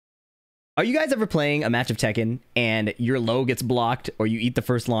Are you guys ever playing a match of Tekken and your low gets blocked, or you eat the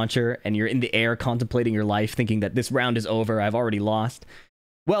first launcher and you're in the air contemplating your life thinking that this round is over, I've already lost?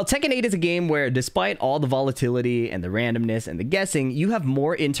 Well, Tekken 8 is a game where despite all the volatility and the randomness and the guessing, you have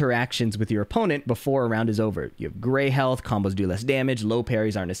more interactions with your opponent before a round is over. You have gray health, combos do less damage, low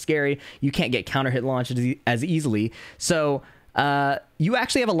parries aren't as scary, you can't get counter hit launches as easily, so you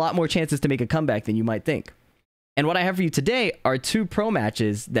actually have a lot more chances to make a comeback than you might think. And what I have for you today are two pro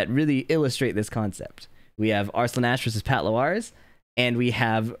matches that really illustrate this concept. We have Arslan versus Patloars, and we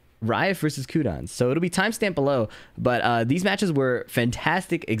have Raef versus qudans. So it'll be timestamped below, but these matches were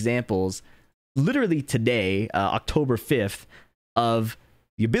fantastic examples, literally today, October 5th, of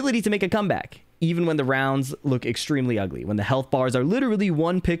the ability to make a comeback, even when the rounds look extremely ugly, when the health bars are literally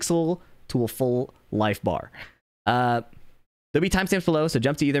 1 pixel to a full life bar. There'll be timestamps below, so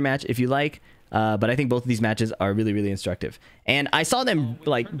jump to either match if you like. But I think both of these matches are really, really instructive. And I saw them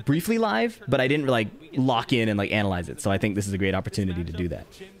like briefly live, but I didn't like lock in and like analyze it. So I think this is a great opportunity to do that.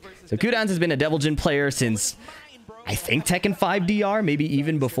 So qudans has been a Deviljin player since I think Tekken 5 DR, maybe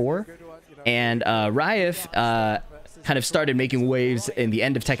even before. And Raef kind of started making waves in the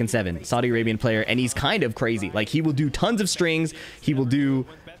end of Tekken 7, Saudi Arabian player, and he's kind of crazy. Like he will do tons of strings. He will do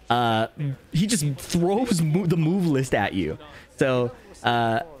he just throws the move list at you. So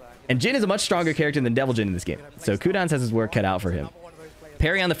and Jin is a much stronger character than Deviljin in this game. So qudans has his work cut out for him.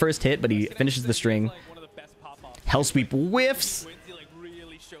 Parry on the first hit, but he finishes the string. Hell sweep whiffs.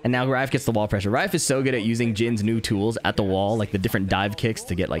 And now Raef gets the wall pressure. Raef is so good at using Jin's new tools at the wall, like the different dive kicks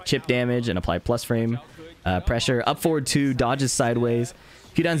to get like chip damage and apply plus frame pressure. Up forward 2, dodges sideways.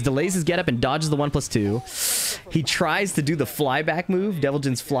 qudans delays his getup and dodges the 1+2. He tries to do the flyback move,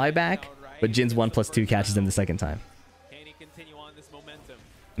 Deviljin's flyback, but Jin's 1+2 catches him the second time.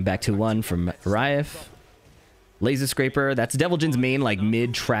 Back to 1 from Raef. Laser Scraper, that's Deviljin's main like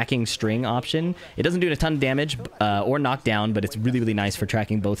mid-tracking string option. It doesn't do a ton of damage or knockdown, but it's really, really nice for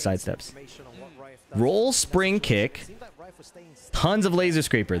tracking both side steps. Roll Spring Kick. Tons of Laser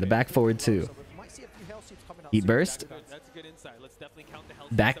Scraper, the back forward 2. Heat Burst.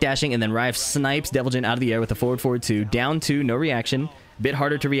 Backdashing, and then Raef snipes Deviljin out of the air with a forward 2. Down 2, no reaction. Bit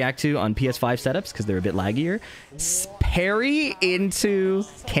harder to react to on PS5 setups because they're a bit laggier. Parry into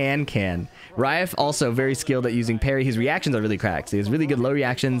can. Raef also very skilled at using parry. His reactions are really cracked. So he has really good low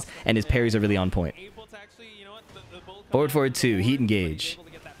reactions, and his parries are really on point. Forward 2, heat engage.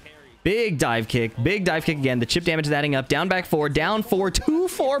 Big dive kick again. The chip damage is adding up. Down back 4, down 4,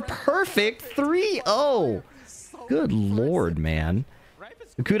 2-4, perfect 3-0. Good lord, man.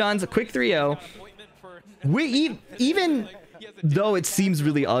 qudans, a quick 3-0. Even though it seems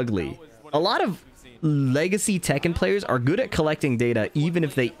really ugly, a lot of legacy Tekken players are good at collecting data even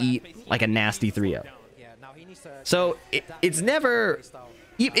if they eat like a nasty 3-0. So it's never...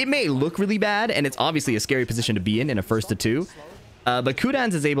 It may look really bad, and it's obviously a scary position to be in a first to 2. But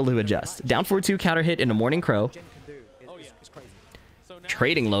qudans is able to adjust. Down 4-2 counter hit into Morning Crow.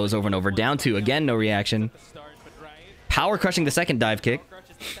 Trading lows over and over. Down 2, again no reaction. Power crushing the second dive kick.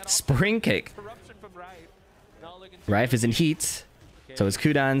 Spring kick. Raef is in heat. So it's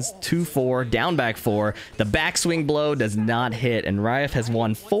qudans, 2-4, down back 4. The backswing blow does not hit, and Raef has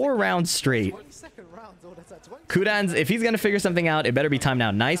won 4 rounds straight. qudans, if he's going to figure something out, it better be time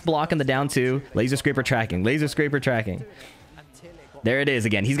now. Nice block on the down 2. Laser Scraper tracking. Laser Scraper tracking. There it is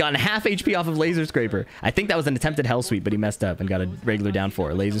again. He's gotten half HP off of Laser Scraper. I think that was an attempted hell sweep, but he messed up and got a regular down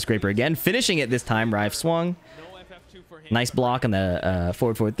 4. Laser Scraper again. Finishing it this time. Raef swung. Nice block on the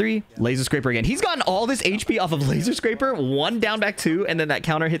forward 3. Laser Scraper again. He's gotten all this HP off of Laser Scraper. 1 down back 2, and then that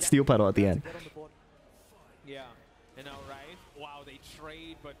counter hit Steel Pedal at the end.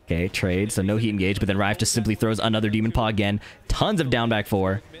 Okay, trade. So no heat engage, but then Raef just simply throws another Demon Paw again. Tons of down back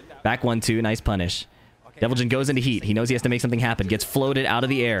 4. Back 1-2. Nice punish. Deviljin goes into heat. He knows he has to make something happen. Gets floated out of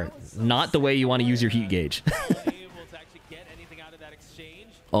the air. Not the way you want to use your heat gauge.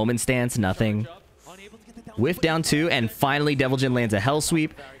 Omen stance, nothing. Whiff down 2, and finally Deviljin lands a hell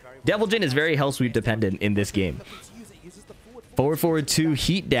sweep. Deviljin is very hell sweep dependent in this game. Forward 2,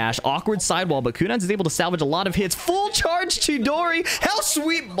 heat dash, awkward sidewall, but qudans is able to salvage a lot of hits. Full charge Chidori, hell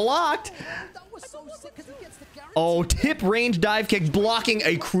sweep blocked. Oh, tip range dive kick blocking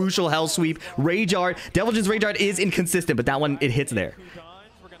a crucial hell sweep. Rage art. Deviljin's rage art is inconsistent, but that one, it hits there.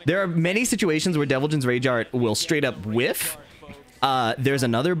 There are many situations where Deviljin's rage art will straight up whiff. There's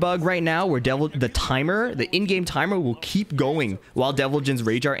another bug right now where the in-game timer will keep going while Deviljin's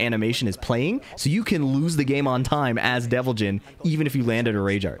Rage Art animation is playing, so you can lose the game on time as Deviljin, even if you landed a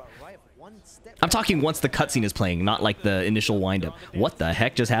Rage Art. I'm talking once the cutscene is playing, not like the initial windup. What the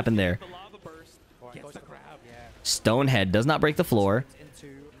heck just happened there? Stonehead does not break the floor.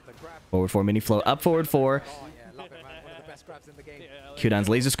 Forward 4 mini float. Up forward 4. qudans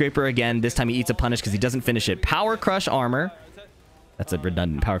laser scraper again. This time he eats a punish because he doesn't finish it. Power crush armor. That's a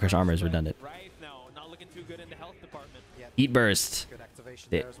redundant. Power crush armor is redundant. Eat burst.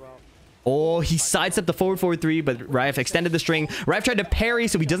 Oh, he sidestepped the forward 4-3, but Raef extended the string. Raef tried to parry,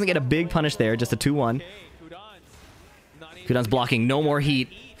 so he doesn't get a big punish there. Just a 2-1. qudans blocking. No more heat.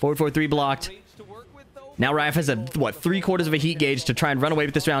 Forward 4-3 blocked. Now Raef has a, what, 3/4 of a heat gauge to try and run away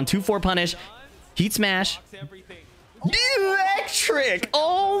with this round. 2-4 punish. Heat smash. Electric!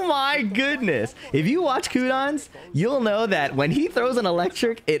 Oh my goodness. If you watch qudans, you'll know that when he throws an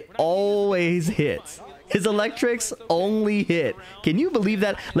electric, it always hits. His electrics only hit. Can you believe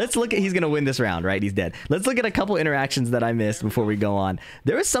that? Let's look at... He's going to win this round, right? He's dead. Let's look at a couple interactions that I missed before we go on.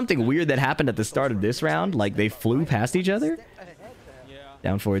 There was something weird that happened at the start of this round. Like, they flew past each other.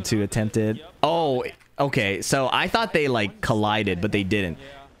 Down forward 2 attempted. Oh, okay. So I thought they, like, collided, but they didn't.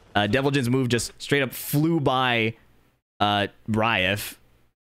 Devil Jin's move just straight up flew by Raef.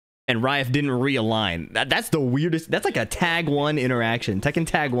 And Raef didn't realign. That's the weirdest. That's like a tag 1 interaction. Tekken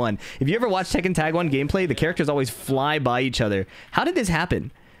tag 1. If you ever watch Tekken tag 1 gameplay, the characters always fly by each other. How did this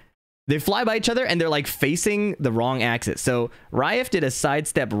happen? They fly by each other and they're like facing the wrong axis. So Raef did a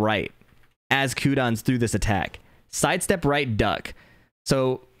sidestep right as qudans threw this attack. Sidestep right duck.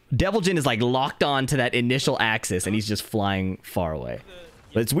 So Devil Jin is like locked on to that initial axis and he's just flying far away.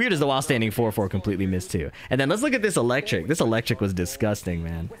 But it's weird as the while standing 4-4 completely missed too. And then let's look at this electric. This electric was disgusting,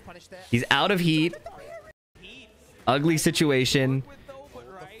 man. He's out of heat. Ugly situation.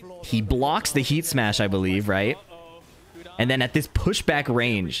 He blocks the heat smash, I believe, right? And then at this pushback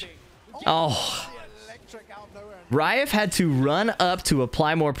range. Oh. Raef had to run up to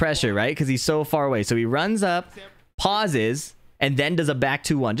apply more pressure, right? Because he's so far away. So he runs up, pauses, and then does a back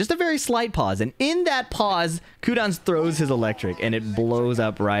 2-1. Just a very slight pause. And in that pause, qudans throws his electric, and it blows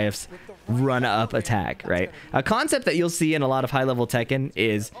up Raef's run-up attack, right? A concept that you'll see in a lot of high-level Tekken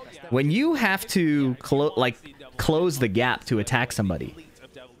is when you have to close the gap to attack somebody,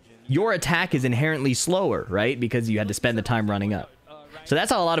 your attack is inherently slower, right? Because you had to spend the time running up. So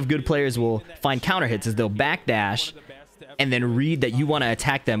that's how a lot of good players will find counter hits, is they'll backdash and then read that you want to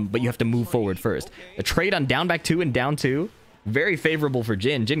attack them, but you have to move forward first. A trade on down back 2 and down 2. Very favorable for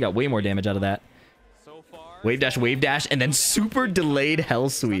Jin. Jin got way more damage out of that. Wave dash, and then super delayed hell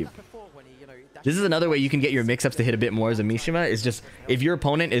sweep. This is another way you can get your mix-ups to hit a bit more as a Mishima, is just if your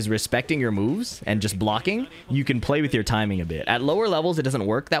opponent is respecting your moves and just blocking, you can play with your timing a bit. At lower levels, it doesn't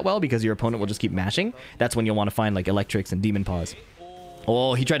work that well because your opponent will just keep mashing. That's when you'll want to find like electrics and demon paws.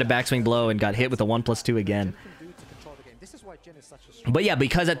 Oh, he tried to backswing blow and got hit with a 1+2 again. But yeah,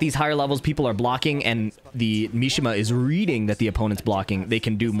 because at these higher levels, people are blocking and the Mishima is reading that the opponent's blocking, they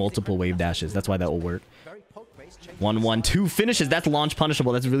can do multiple wave dashes. That's why that will work. 1-1-2 finishes. That's launch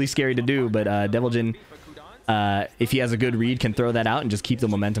punishable. That's really scary to do, but Devil Jin, if he has a good read, can throw that out and just keep the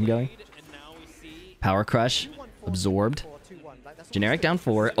momentum going. Power crush. Absorbed. Generic down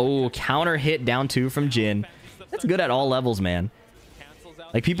 4. Oh, counter hit down 2 from Jin. That's good at all levels, man.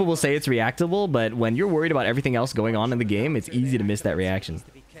 Like, people will say it's reactable, but when you're worried about everything else going on in the game, it's easy to miss that reaction.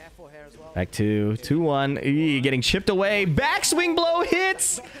 Back 2. 2-1. Getting chipped away. Backswing blow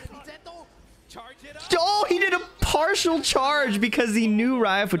hits! Oh, he did a partial charge because he knew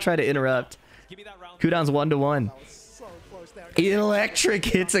Raef would try to interrupt. qudans 1-1. Electric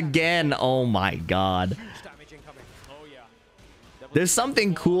hits again. Oh my god. There's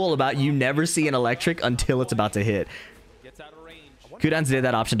something cool about you never see an electric until it's about to hit. qudans did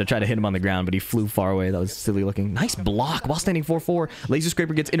that option to try to hit him on the ground, but he flew far away. That was silly looking. Nice block while standing 4-4. Laser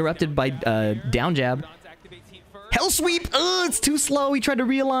Scraper gets interrupted by down jab. Hell sweep! Ugh, it's too slow. He tried to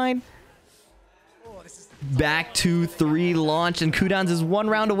realign. Back 2-3 launch, and qudans is 1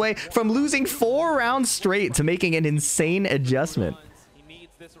 round away from losing 4 rounds straight to making an insane adjustment.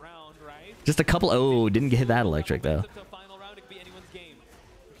 Just a couple... Oh, didn't hit that electric, though.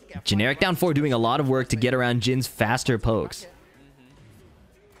 Generic down 4 doing a lot of work to get around Jin's faster pokes.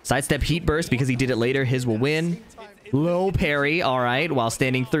 Sidestep heat burst because he did it later. His will win. Low parry, all right, while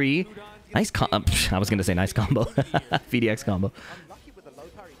standing 3. Nice I was going to say nice combo. PhiDX combo.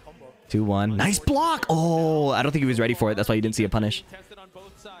 2-1. Nice block. Oh, I don't think he was ready for it. That's why you didn't see a punish.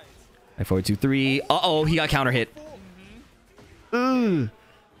 Right forward 2-3. Uh-oh, he got counter hit. Ooh.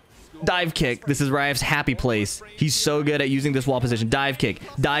 Dive kick. This is Raef's happy place. He's so good at using this wall position. Dive kick.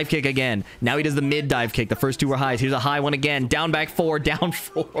 Dive kick again. Now he does the mid dive kick. The first 2 were highs. Here's a high one again. Down back 4. Down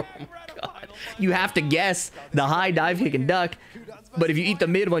 4. Oh my god. You have to guess the high dive kick and duck. But if you eat the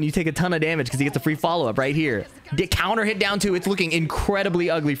mid one, you take a ton of damage because he gets a free follow-up right here. Get counter hit down 2. It's looking incredibly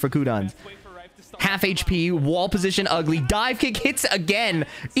ugly for qudans. half HP, wall position ugly, dive kick hits again.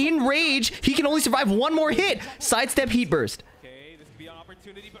 In rage, he can only survive one more hit. Sidestep heat burst.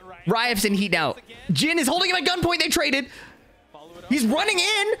 Raef's in heat now. Jin is holding him at gunpoint. They traded. He's running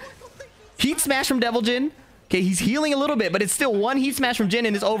in. Heat smash from Devil Jin. Okay, he's healing a little bit, but it's still one heat smash from Jin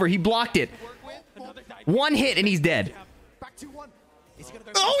and it's over. He blocked it. One hit and he's dead.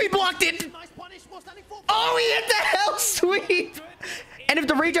 Oh, he blocked it. Oh, he hit the hell sweep. And if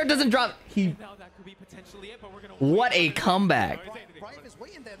the rage art doesn't drop, he... What a comeback.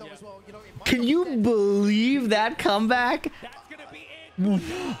 Can you believe that comeback?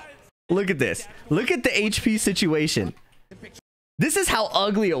 Look at this. Look at the HP situation. This is how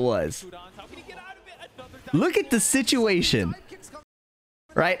ugly it was. Look at the situation.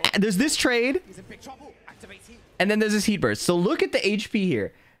 Right? There's this trade. And then there's this heat burst. So look at the HP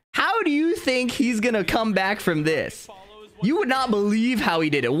here. How do you think he's going to come back from this? You would not believe how he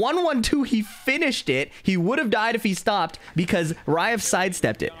did it. 1-1-2, he finished it. He would have died if he stopped because Raef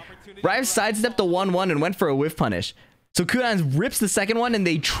sidestepped it. Raef sidestepped the 1-1 and went for a whiff punish. So qudans rips the second one and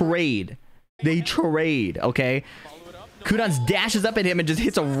they trade. They trade, okay? qudans dashes up at him and just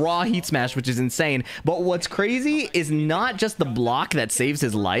hits a raw heat smash, which is insane. But what's crazy is not just the block that saves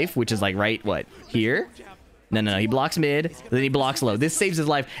his life, which is like right, what, here? No. He blocks mid, then he blocks low. This saves his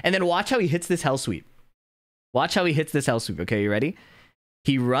life. And then watch how he hits this hell sweep. Watch how he hits this hell sweep. Okay, you ready?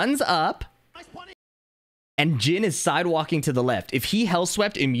 He runs up, and Jin is sidewalking to the left. If he hell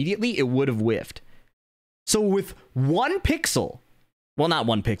swept immediately, it would have whiffed. So with 1 pixel, well, not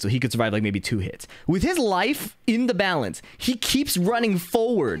 1 pixel, he could survive like maybe 2 hits. With his life in the balance, he keeps running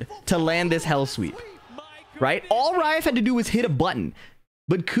forward to land this hell sweep. Right? All Raef had to do was hit a button,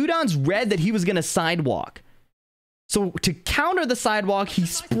 but qudans read that he was going to sidewalk. So to counter the sidewalk, he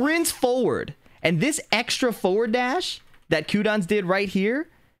sprints forward. And this extra forward dash that qudans did right here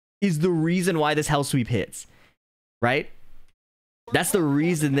is the reason why this hell sweep hits. Right? That's the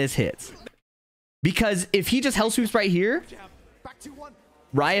reason this hits. Because if he just hell sweeps right here,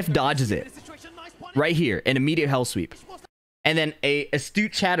 Raef dodges it. Right here, an immediate hell sweep. And then a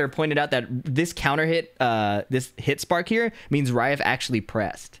astute chatter pointed out that this counter hit, this hit spark here, means Raef actually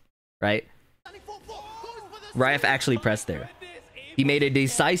pressed. Right? Raef actually pressed there. He made a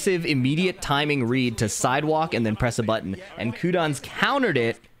decisive, immediate timing read to sidewalk and then press a button. And qudans countered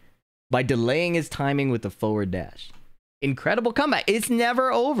it by delaying his timing with the forward dash. Incredible comeback. It's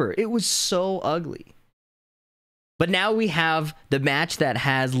never over. It was so ugly. But now we have the match that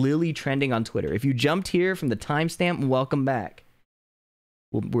has Lili trending on Twitter. If you jumped here from the timestamp, welcome back.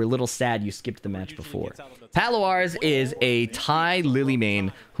 We're a little sad you skipped the match before. Patloars is a Thai Lili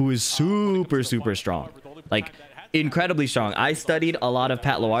main who is super, super strong. Like, incredibly strong. I studied a lot of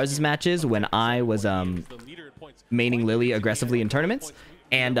Patloars' matches when I was maining Lili aggressively in tournaments.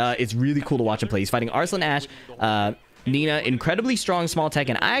 And it's really cool to watch him play. He's fighting Arslan Ashe, Nina, incredibly strong small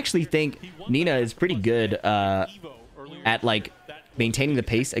Tekken. I actually think Nina is pretty good at like maintaining the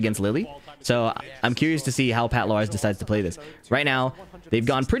pace against Lili. So I'm curious to see how Patloars decides to play this. Right now, they've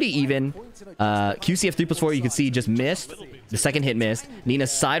gone pretty even. QCF 3+4, you can see, just missed. The second hit missed. Nina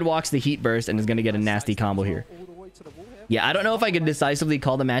sidewalks the heat burst and is going to get a nasty combo here. Yeah, I don't know if I could decisively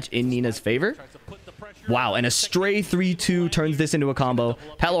call the match in Nina's favor. Wow, and a stray 3-2 turns this into a combo.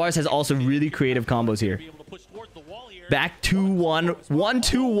 Patloars has also really creative combos here. Back 2-1,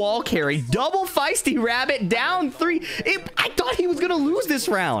 1-2 wall carry, double feisty rabbit, down 3. I thought he was gonna lose this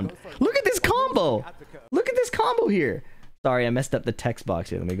round. Look at this combo. Look at this combo here. Sorry, I messed up the text box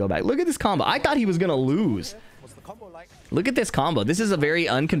here. Let me go back. Look at this combo. I thought he was gonna lose. Look at this combo. This is a very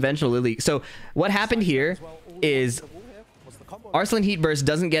unconventional Lili. So what happened here is Arslan Heat Burst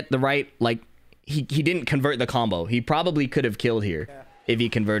doesn't get the right, like, he didn't convert the combo. He probably could have killed here if he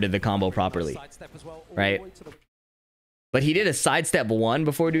converted the combo properly, right? But he did a sidestep 1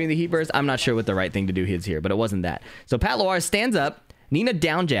 before doing the heat burst. I'm not sure what the right thing to do is here, but it wasn't that. So Patloars stands up, Nina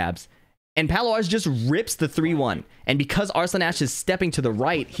down jabs, and Patloars just rips the 3-1. And because Arslan Ashe is stepping to the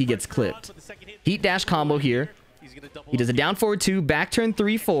right, he gets clipped. Heat dash combo here. He does a down forward 2, back turn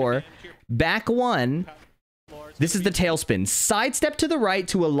 3-4, back 1. This is the tailspin. Sidestep to the right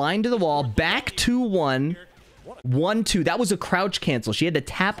to align to the wall, back 2-1. 1-2. That was a crouch cancel. She had to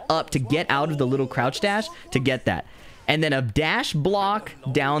tap up to get out of the little crouch dash to get that. And then a dash block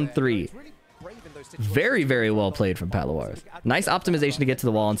down 3. Very, very well played from Patloars. Nice optimization to get to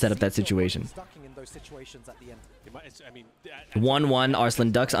the wall and set up that situation. 1-1.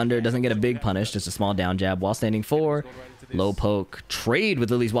 Arslan ducks under. Doesn't get a big punish. Just a small down jab while standing 4. Low poke. Trade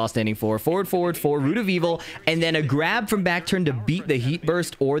with Lili's while standing 4. Forward, forward, 4. Root of Evil. And then a grab from back turn to beat the heat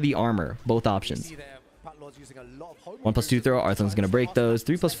burst or the armor. Both options. 1+2 throw. Arslan's going to break those.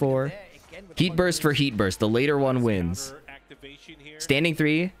 3+4. Heat burst for heat burst. The later one wins. Standing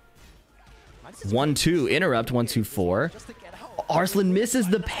 3. 1-2. Interrupt. 1-2-4. Arslan misses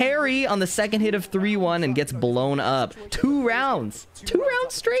the parry on the second hit of 3-1 and gets blown up. 2 rounds. 2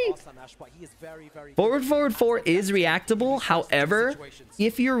 rounds straight. Forward, forward, 4 is reactable. However,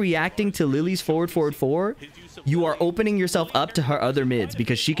 if you're reacting to Lili's forward, forward, 4, you are opening yourself up to her other mids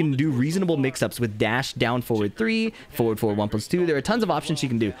because she can do reasonable mix-ups with dash down forward 3, forward, forward 1+2. There are tons of options she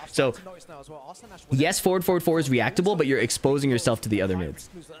can do. So, yes, forward, forward 4 is reactable, but you're exposing yourself to the other mids.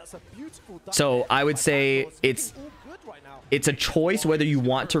 So, I would say it's a choice whether you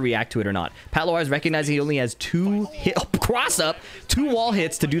want to react to it or not. Patloars recognizing he only has 2 hit cross up, 2 wall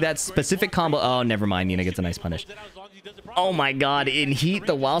hits to do that specific combo. Oh, never mind. Nina gets a nice punish. Oh my god, in heat,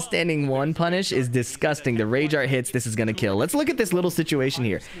 the while standing 1 punish is disgusting. The rage art hits, this is gonna kill. Let's look at this little situation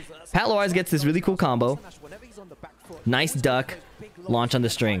here. Patloars gets this really cool combo. Nice duck, launch on the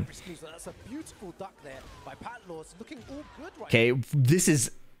string. Okay, this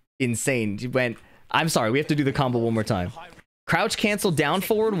is insane. You went, I'm sorry, we have to do the combo one more time. Crouch cancel down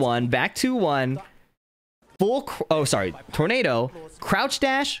forward 1, back 2-1. Full, oh sorry, tornado, crouch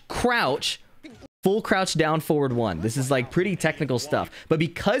dash, crouch, full crouch down forward 1. This is like pretty technical stuff. But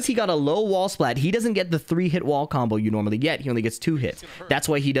because he got a low wall splat, he doesn't get the 3-hit wall combo you normally get. He only gets 2 hits. That's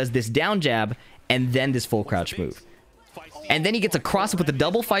why he does this down jab and then this full crouch move. And then he gets a cross up with a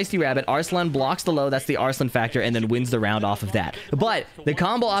double feisty rabbit. Arslan blocks the low. That's the Arslan factor, and then wins the round off of that. But the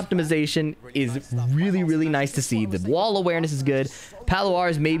combo optimization is really, really nice to see. The wall awareness is good.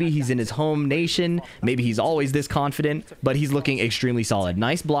 Patloars, maybe he's in his home nation. Maybe he's always this confident, but he's looking extremely solid.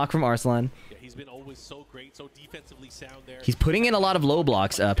 Nice block from Arslan. He's been always so great, so defensively sound there. He's putting in a lot of low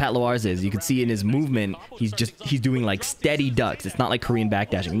blocks. Patloars is. You can see in his movement, he's doing like steady ducks. It's not like Korean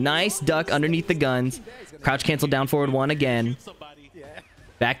backdashing. Nice duck underneath the guns. Crouch cancel down forward 1 again.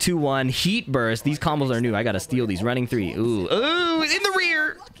 Back 2-1. Heat burst. These combos are new. I gotta steal these. Running 3. Ooh. Ooh, in the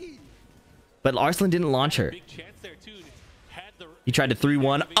rear. But Arslan didn't launch her. He tried to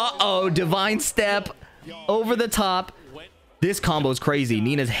 3-1. Uh-oh. Divine step. Over the top. This combo is crazy.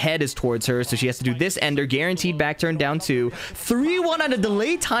 Nina's head is towards her, so she has to do this ender. Guaranteed back turn down 2. 3-1 on a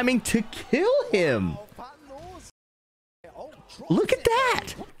delay timing to kill him. Look at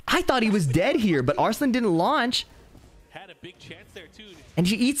that. I thought he was dead here, but Arslan didn't launch. And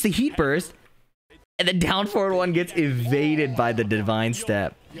she eats the heat burst. And the down forward 1 gets evaded by the divine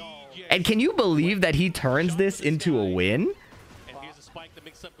step. And can you believe that he turns this into a win?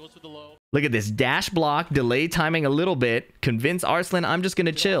 Look at this. Dash block, delay timing a little bit. Convince Arslan, I'm just going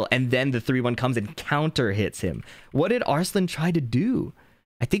to chill. And then the 3-1 comes and counter hits him. What did Arslan try to do?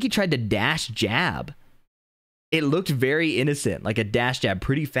 I think he tried to dash jab. It looked very innocent, like a dash jab,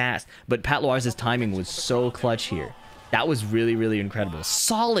 pretty fast. But Patloars' timing was so clutch here. That was really, really incredible.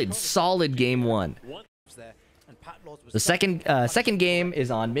 Solid, solid game 1. The second game is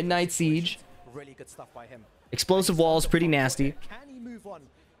on Midnight Siege. Explosive walls, pretty nasty.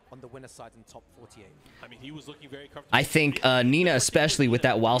 I think Nina, especially with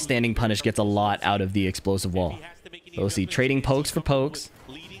that while standing punish, gets a lot out of the explosive wall. So we'll see. Trading pokes for pokes.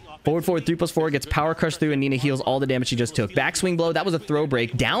 Forward, forward, 3+4 gets power crushed through, and Nina heals all the damage she just took. Backswing blow, that was a throw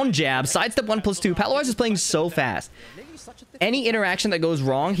break. Down jab, sidestep 1+2. Patloars is playing so fast. Any interaction that goes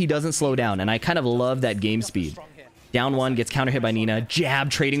wrong, he doesn't slow down, and I kind of love that game speed. Down 1, gets counter hit by Nina. Jab,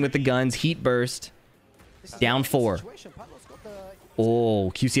 trading with the guns, heat burst. Down 4.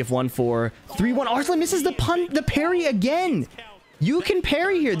 Oh, QCF 1-4. 3-1. Arslan misses the parry again. You can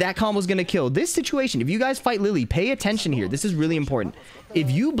parry here. That combo's going to kill. This situation, if you guys fight Lili, pay attention here. This is really important. If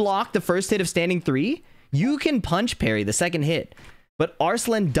you block the first hit of standing 3, you can punch parry the second hit. But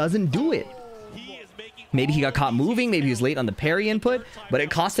Arslan doesn't do it. Maybe he got caught moving. Maybe he was late on the parry input. But it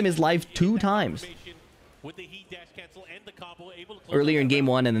cost him his life 2 times. Earlier in game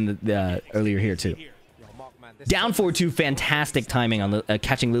 1 and then earlier here too. Down 4-2. Fantastic timing on the,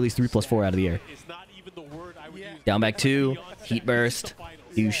 catching Lili's 3+4 out of the air. Down back 2. Heat burst.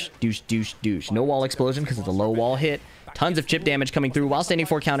 Douche, douche, douche, douche. No wall explosion because it's a low wall hit. Tons of chip damage coming through while standing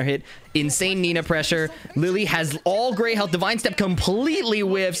 4 counter hit. Insane Nina pressure. Lili has all gray health. Divine step completely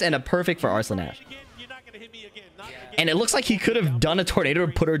whiffs and a perfect for Arslan Ash. And it looks like he could have done a tornado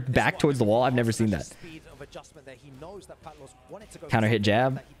to put her back towards the wall. I've never seen that. Counter hit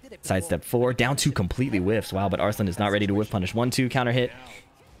jab. Sidestep 4. Down 2 completely whiffs. Wow, but Arslan is not ready to whiff punish. 1-2 counter hit.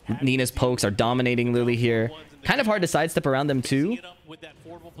 Nina's pokes are dominating Lili here. Kind of hard to sidestep around them too.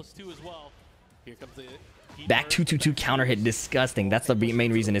 Back 2-2-2 counter hit. Disgusting. That's the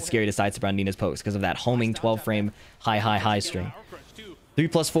main reason it's scary to sidestep around Nina's pokes, because of that homing 12 frame high string.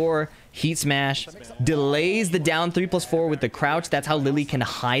 3+4, heat smash, delays the down 3+4 with the crouch. That's how Lili can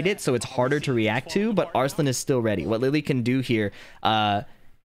hide it, so it's harder to react to, but Arslan is still ready. What Lili can do here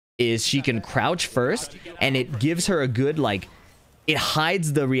is she can crouch first, and it gives her a good, like, it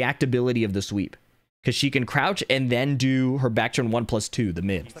hides the reactability of the sweep, because she can crouch and then do her back turn 1+2, the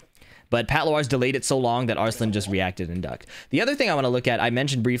mid. But Patloars delayed it so long that Arslan just reacted and ducked. The other thing I want to look at, I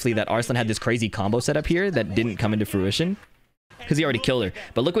mentioned briefly that Arslan had this crazy combo set up here that didn't come into fruition, because he already killed her.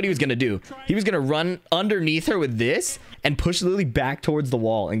 But look what he was going to do. He was going to run underneath her with this and push Lili back towards the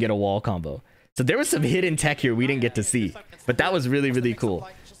wall and get a wall combo. So there was some hidden tech here we didn't get to see. But that was really, really cool.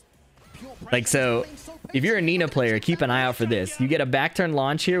 Like, so if you're a Nina player, keep an eye out for this. You get a back turn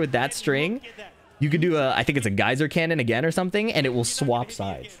launch here with that string. You could do a, I think it's a geyser cannon again or something, and it will swap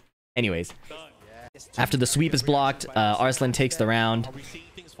sides. Anyways, after the sweep is blocked, Arslan takes the round.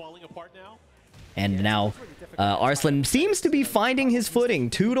 And now Arslan seems to be finding his footing,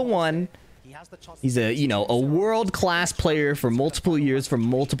 2-1. He's a, you know, a world-class player for multiple years, for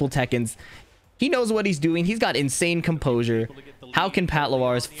multiple Tekkens. He knows what he's doing. He's got insane composure. How can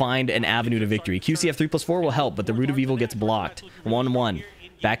Patloars find an avenue to victory? QCF 3+4 will help, but the Root of Evil gets blocked. 1-1.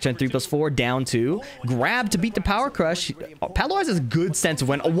 Back turn 3+4, down 2. Grab to beat the power crush. Patloars has a good sense of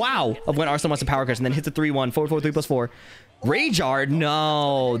when, wow, of when Arslan wants to power crush, and then hits a 3-1, 4-4, 3+4. Rayjard,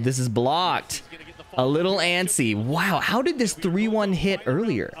 no, this is blocked. A little antsy. Wow, how did this 3-1 hit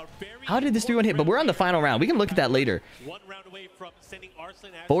earlier? How did this 3-1 hit? But we're on the final round. We can look at that later.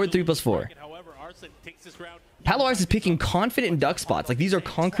 Forward 3+4. Patloars is picking confident duck spots. Like, these are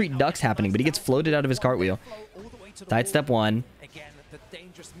concrete ducks happening, but he gets floated out of his cartwheel. Sidestep 1.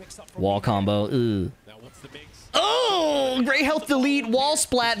 Wall combo. Ugh. Oh, great health delete. Wall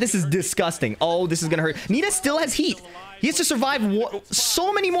splat. This is disgusting. Oh, this is going to hurt. Nina still has heat. He has to survive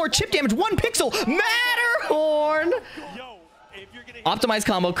so many more chip damage. 1 pixel. Matterhorn. Optimized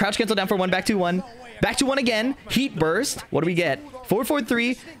combo. Crouch cancel down for 1. Back to 1. Back to 1 again. Heat burst. What do we get?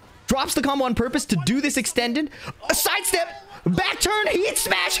 4-4-3. Drops the combo on purpose to do this extended. A sidestep. Back turn. Heat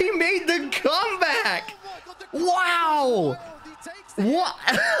smash. He made the comeback. Wow. What?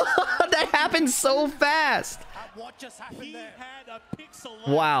 That happened so fast.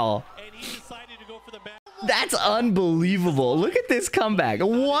 Wow. That's unbelievable. Look at this comeback.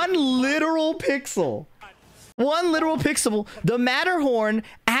 1 literal pixel. 1 literal pixel. The Matterhorn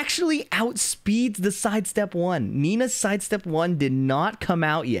actually outspeeds the sidestep 1. Nina's sidestep 1 did not come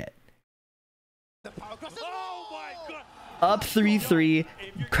out yet. Up 3-3.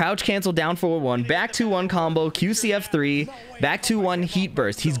 Crouch cancel down forward 1. Back 2-1 combo. QCF 3. Back 2-1 heat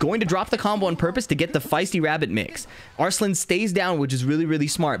burst. He's going to drop the combo on purpose to get the feisty rabbit mix. Arslan stays down, which is really, really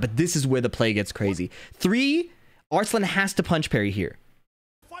smart. But this is where the play gets crazy. 3. Arslan has to punch parry here.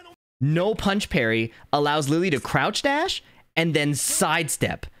 No punch parry allows Lili to crouch dash and then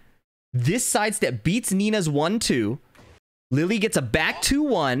sidestep. This sidestep beats Nina's 1-2. Lili gets a back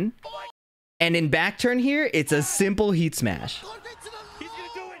 2-1. And in back turn here, it's a simple heat smash.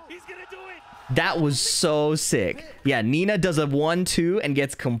 That was so sick. Yeah, Nina does a 1-2 and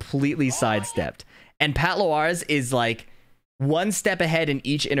gets completely sidestepped. And Patloars is like 1 step ahead in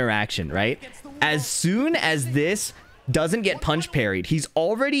each interaction, right? As soon as this doesn't get punch parried, he's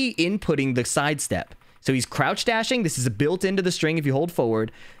already inputting the sidestep. So he's crouch dashing. This is built into the string if you hold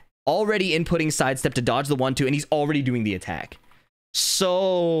forward. Already inputting sidestep to dodge the 1-2, and he's already doing the attack.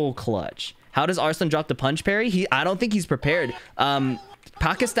 So clutch. How does Arslan drop the punch parry? I don't think he's prepared.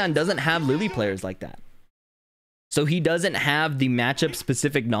 Pakistan doesn't have Lili players like that. So he doesn't have the matchup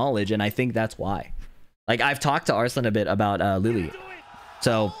specific knowledge, and I think that's why. Like, I've talked to Arslan a bit about Lili.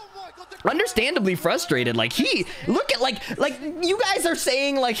 So understandably frustrated. Like, look at, like you guys are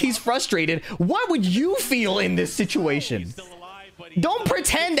saying like he's frustrated. What would you feel in this situation? Don't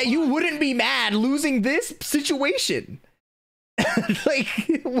pretend that you wouldn't be mad losing this situation. Like,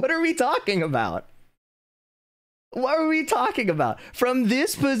 what are we talking about? What are we talking about? From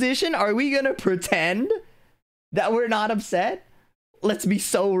this position, are we gonna pretend that we're not upset? Let's be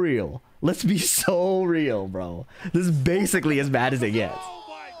so real. Let's be so real, bro. This is basically as bad as it gets.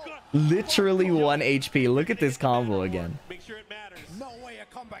 Literally 1 HP. Look at this combo again. Make sure it matters. No way a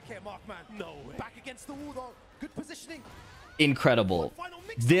comeback here, Markman. No way. Back against the wall, though. Good positioning. Incredible.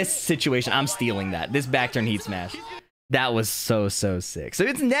 This situation, I'm stealing that. This back turn heat smash. That was so sick. So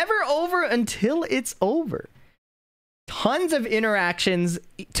it's never over until it's over. Tons of interactions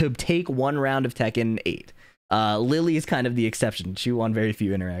to take 1 round of Tekken 8. Lili is kind of the exception. She won very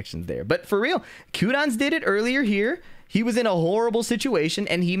few interactions there. But for real, qudans did it earlier here. He was in a horrible situation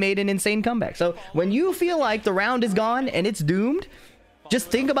and he made an insane comeback. So when you feel like the round is gone and it's doomed, just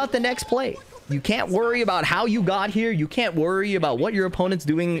think about the next play. You can't worry about how you got here. You can't worry about what your opponent's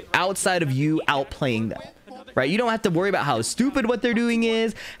doing outside of you outplaying them. Right? You don't have to worry about how stupid what they're doing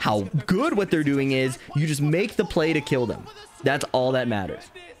is, how good what they're doing is. You just make the play to kill them. That's all that matters.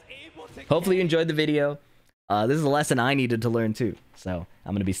 Hopefully you enjoyed the video. This is a lesson I needed to learn too. So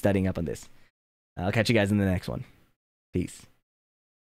I'm going to be studying up on this. I'll catch you guys in the next one. Peace.